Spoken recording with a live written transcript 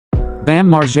Bam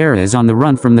Margera is on the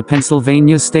run from the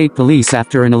Pennsylvania State Police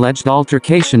after an alleged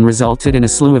altercation resulted in a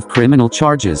slew of criminal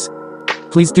charges.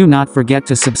 Please do not forget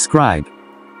to subscribe.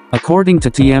 According to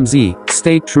TMZ,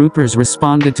 state troopers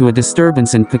responded to a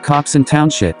disturbance in Pocopson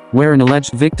Township, where an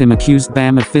alleged victim accused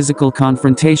Bam of physical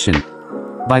confrontation.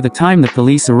 By the time the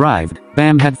police arrived,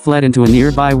 Bam had fled into a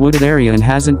nearby wooded area and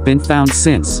hasn't been found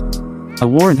since. A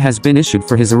warrant has been issued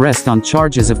for his arrest on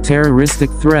charges of terroristic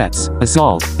threats,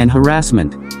 assault, and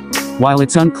harassment. While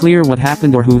it's unclear what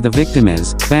happened or who the victim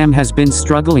is, Bam has been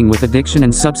struggling with addiction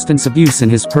and substance abuse in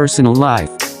his personal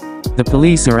life. The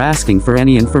police are asking for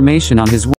any information on his